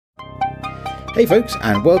Hey folks,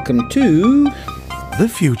 and welcome to The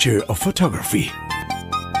Future of Photography.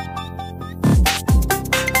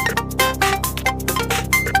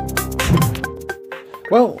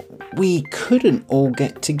 Well, we couldn't all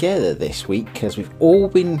get together this week because we've all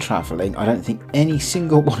been travelling. I don't think any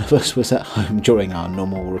single one of us was at home during our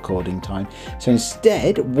normal recording time. So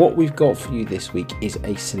instead, what we've got for you this week is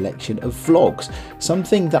a selection of vlogs.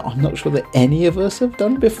 Something that I'm not sure that any of us have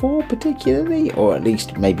done before particularly, or at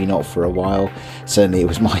least maybe not for a while. Certainly it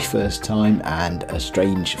was my first time, and a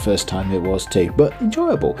strange first time it was too, but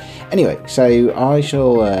enjoyable. Anyway, so I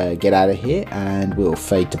shall get out of here and we'll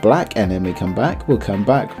fade to black, and then we'll come back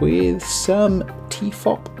with some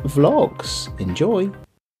TFOP vlogs. Enjoy.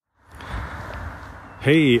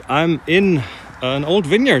 Hey, I'm in an old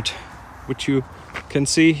vineyard, which you can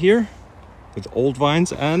see here, with old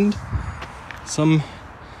vines and some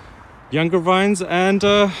younger vines. And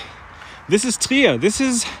this is Trier. This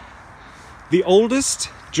is the oldest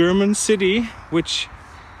German city, which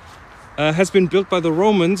has been built by the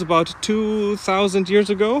Romans about 2,000 years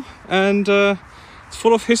ago. And it's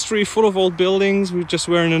full of history, full of old buildings. We just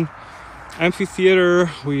were in an amphitheater.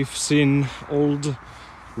 We've seen old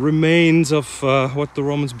remains of what the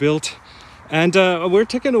Romans built. And we're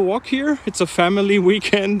taking a walk here. It's a family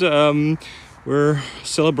weekend. We're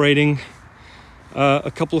celebrating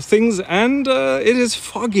a couple of things. And it is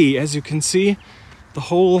foggy, as you can see. The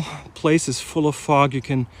whole place is full of fog. You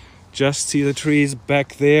can just see the trees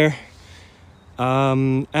back there.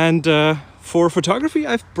 And for photography,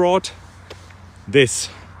 I've brought this,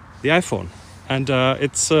 the iPhone, and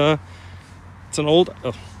it's an old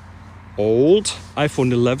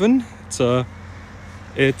iPhone 11.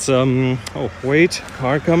 It's oh wait,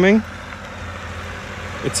 car coming.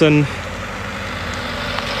 It's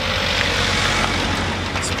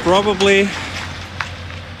probably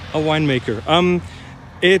a winemaker.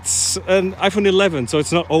 It's an iPhone 11, so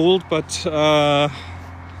it's not old, but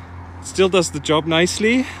still does the job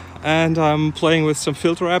nicely. And I'm playing with some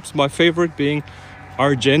filter apps, my favorite being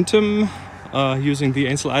Argentum, using the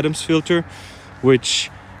Ansel Adams filter,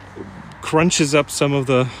 which crunches up some of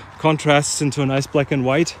the contrasts into a nice black and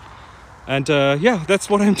white. And yeah, that's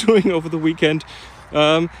what I'm doing over the weekend.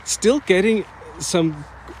 Still getting some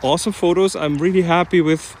awesome photos. I'm really happy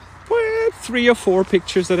with 3 or 4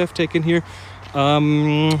 pictures that I've taken here.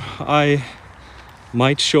 I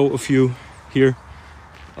might show a few here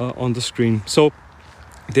on the screen. So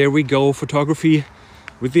there we go, photography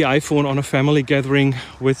with the iPhone on a family gathering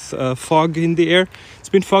with fog in the air. It's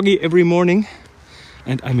been foggy every morning.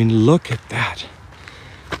 And I mean, look at that.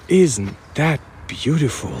 Isn't that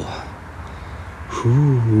beautiful?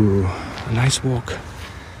 Ooh, a nice walk.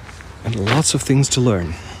 And lots of things to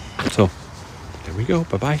learn. So, there we go.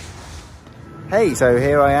 Bye-bye. Hey, so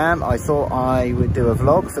here I am. I thought I would do a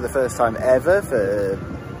vlog for the first time ever for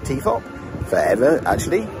TFOP. Forever,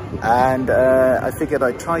 actually. And I figured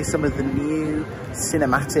I'd try some of the new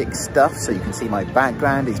cinematic stuff, so you can see my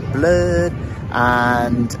background is blurred,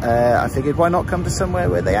 and I figured why not come to somewhere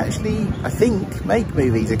where they actually, I think, make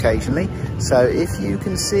movies occasionally. So if you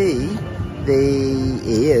can see the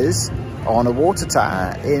ears on a water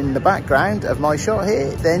tower in the background of my shot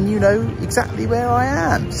here, then you know exactly where I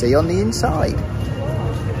am. See on the inside.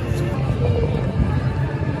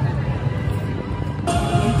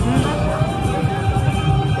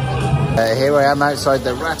 Here I am outside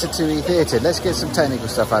the Ratatouille Theatre. Let's get some technical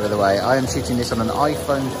stuff out of the way. I am shooting this on an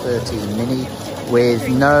iPhone 13 mini with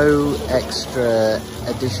no extra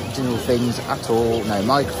additional things at all. No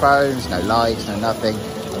microphones, no lights, no nothing.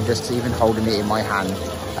 I'm just even holding it in my hand.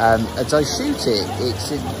 As I shoot it,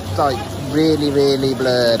 it's like really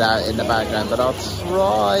blurred out in the background, but I'll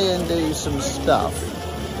try and do some stuff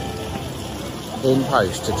in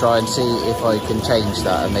post to try and see if I can change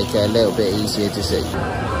that and make it a little bit easier to see.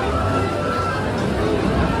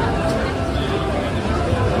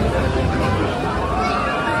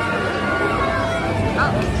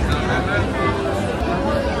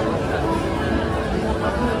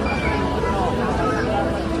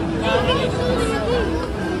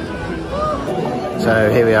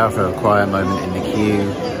 So here we are for a quiet moment in the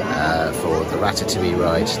queue for the Ratatouille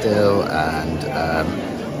ride still, and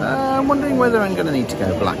I'm wondering whether I'm going to need to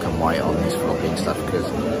go black and white on this vlogging stuff, because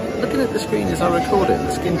looking at the screen as I record it,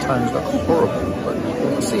 the skin tones look horrible, but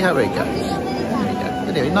we'll see how it goes. There we go.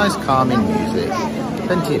 Anyway, nice calming music,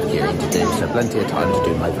 plenty of queuing to do, so plenty of time to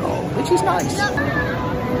do my vlog, which is nice.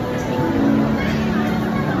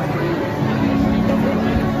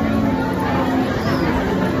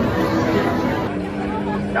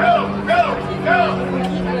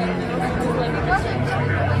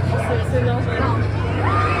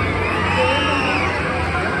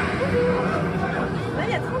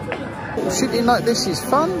 Shooting like this is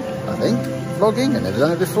fun, I think. Vlogging, I've never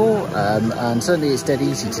done it before, and certainly it's dead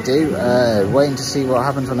easy to do. Waiting to see what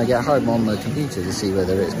happens when I get home on the computer to see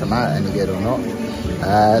whether it's come out any good or not.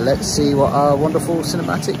 Let's see what our wonderful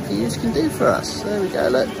cinematic views can do for us. There we go,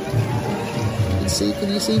 look.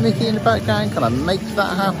 Can you see Mickey in the background? Can I make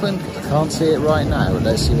that happen? I can't see it right now.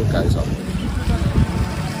 Let's see what goes on.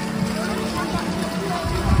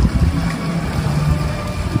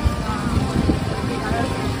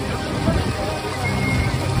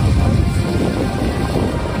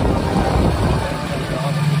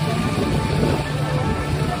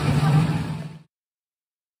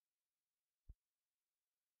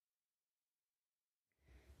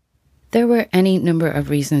 There were any number of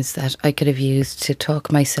reasons that I could have used to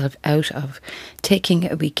talk myself out of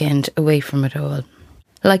taking a weekend away from it all,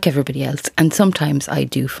 like everybody else, and sometimes I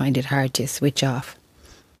do find it hard to switch off.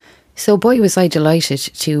 So boy was I delighted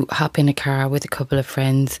to hop in a car with a couple of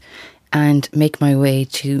friends and make my way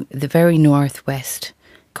to the very northwest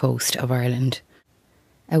coast of Ireland.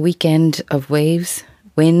 A weekend of waves,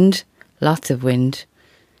 wind, lots of wind.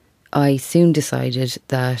 I soon decided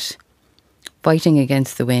that fighting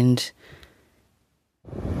against the wind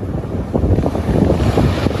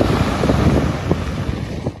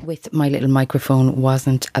with my little microphone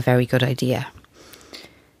wasn't a very good idea.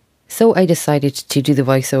 So I decided to do the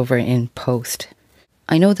voiceover in post.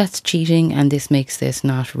 I know that's cheating and this makes this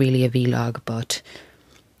not really a vlog, but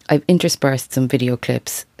I've interspersed some video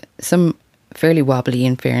clips, some fairly wobbly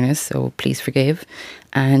in fairness, so please forgive,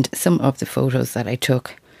 and some of the photos that I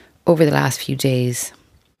took over the last few days.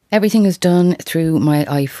 Everything was done through my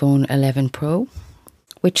iPhone 11 Pro,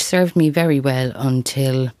 which served me very well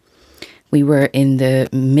until we were in the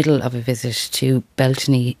middle of a visit to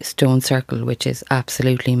Beltany Stone Circle, which is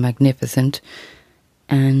absolutely magnificent.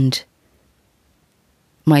 And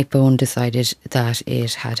my phone decided that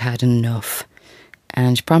it had had enough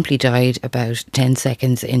and promptly died about 10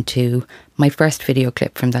 seconds into my first video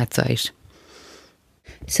clip from that site.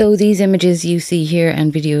 So these images you see here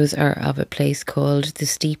and videos are of a place called the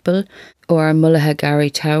Steeple or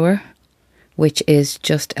Mullaghagary Tower, which is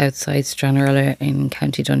just outside Stranraer in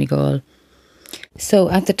County Donegal. So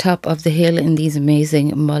at the top of the hill in these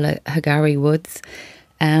amazing Mullaghagary woods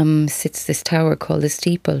sits this tower called the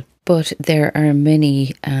Steeple. But there are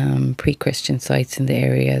many pre-Christian sites in the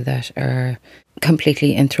area that are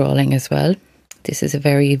completely enthralling as well. This is a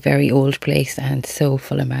very, very old place and so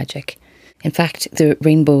full of magic. In fact, the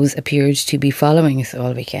rainbows appeared to be following us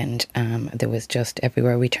all weekend. There was just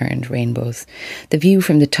everywhere we turned rainbows. The view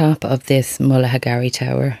from the top of this Mullaghagary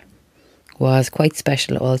Tower was quite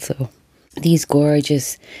special also. These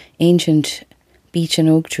gorgeous ancient beech and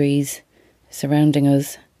oak trees surrounding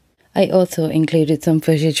us. I also included some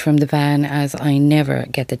footage from the van as I never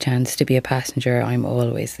get the chance to be a passenger. I'm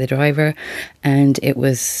always the driver, and it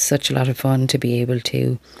was such a lot of fun to be able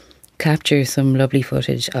to capture some lovely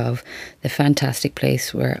footage of the fantastic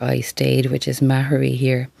place where I stayed, which is Mahery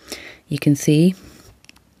here. You can see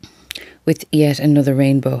with yet another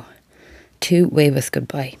rainbow to wave us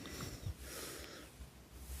goodbye.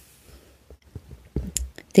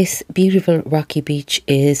 This beautiful rocky beach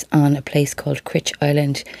is on a place called Critch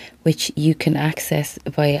Island, which you can access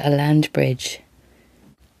via a land bridge.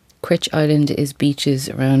 Critch Island is beaches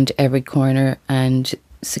around every corner and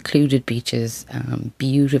secluded beaches,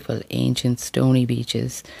 beautiful ancient stony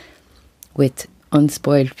beaches with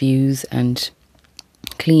unspoiled views and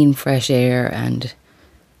clean fresh air and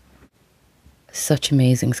such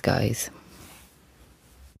amazing skies.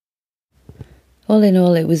 All in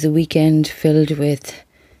all, it was a weekend filled with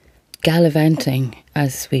gallivanting,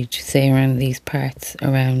 as we'd say around these parts,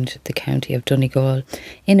 around the county of Donegal,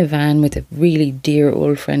 in a van with a really dear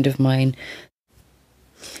old friend of mine,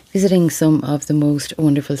 visiting some of the most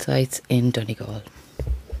wonderful sites in Donegal.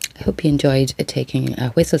 I hope you enjoyed taking a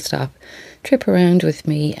whistle stop trip around with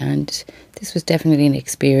me, and this was definitely an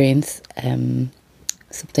experience,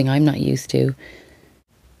 something I'm not used to.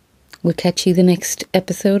 We'll catch you the next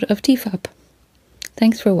episode of TFOP.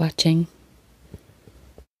 Thanks for watching.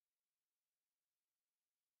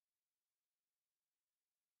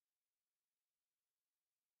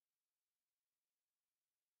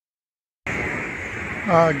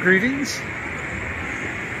 Greetings.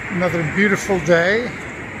 Another beautiful day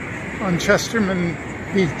on Chesterman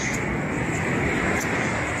Beach.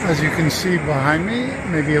 As you can see behind me,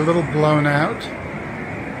 maybe a little blown out.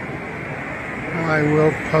 I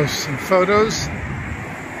will post some photos.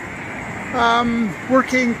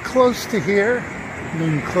 Working close to here, I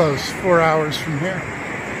mean close, 4 hours from here,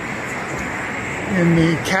 in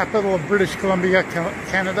the capital of British Columbia,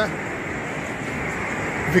 Canada.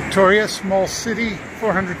 Victoria, small city,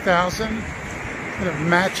 400,000, kind of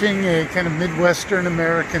matching a kind of Midwestern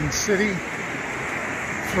American city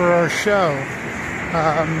for our show.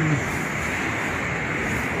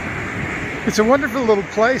 It's a wonderful little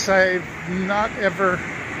place. I've not ever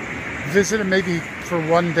visited, maybe for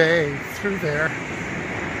one day through there.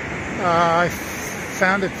 I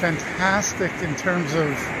found it fantastic in terms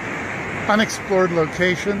of unexplored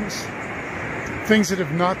locations, things that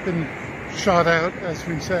have not been shot out, as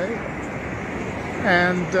we say,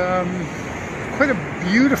 and quite a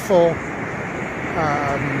beautiful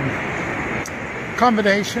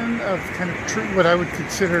combination of kind of what I would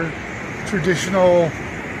consider traditional,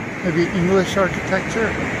 maybe English architecture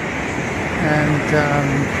and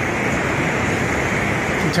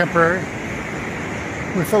contemporary,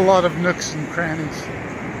 with a lot of nooks and crannies.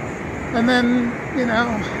 And then, you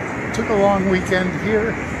know, took a long weekend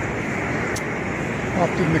here,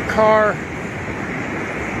 hopped in the car,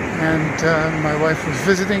 and my wife was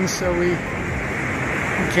visiting, so we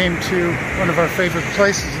came to one of our favorite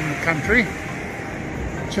places in the country,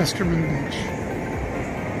 Chesterman Beach.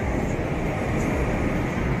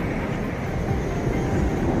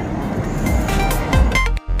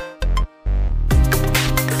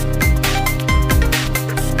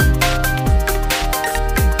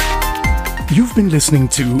 You've been listening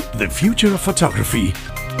to The Future of Photography.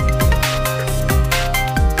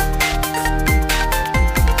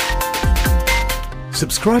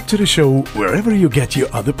 Subscribe to the show wherever you get your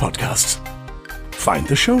other podcasts. Find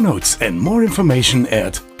the show notes and more information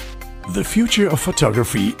at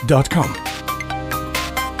thefutureofphotography.com.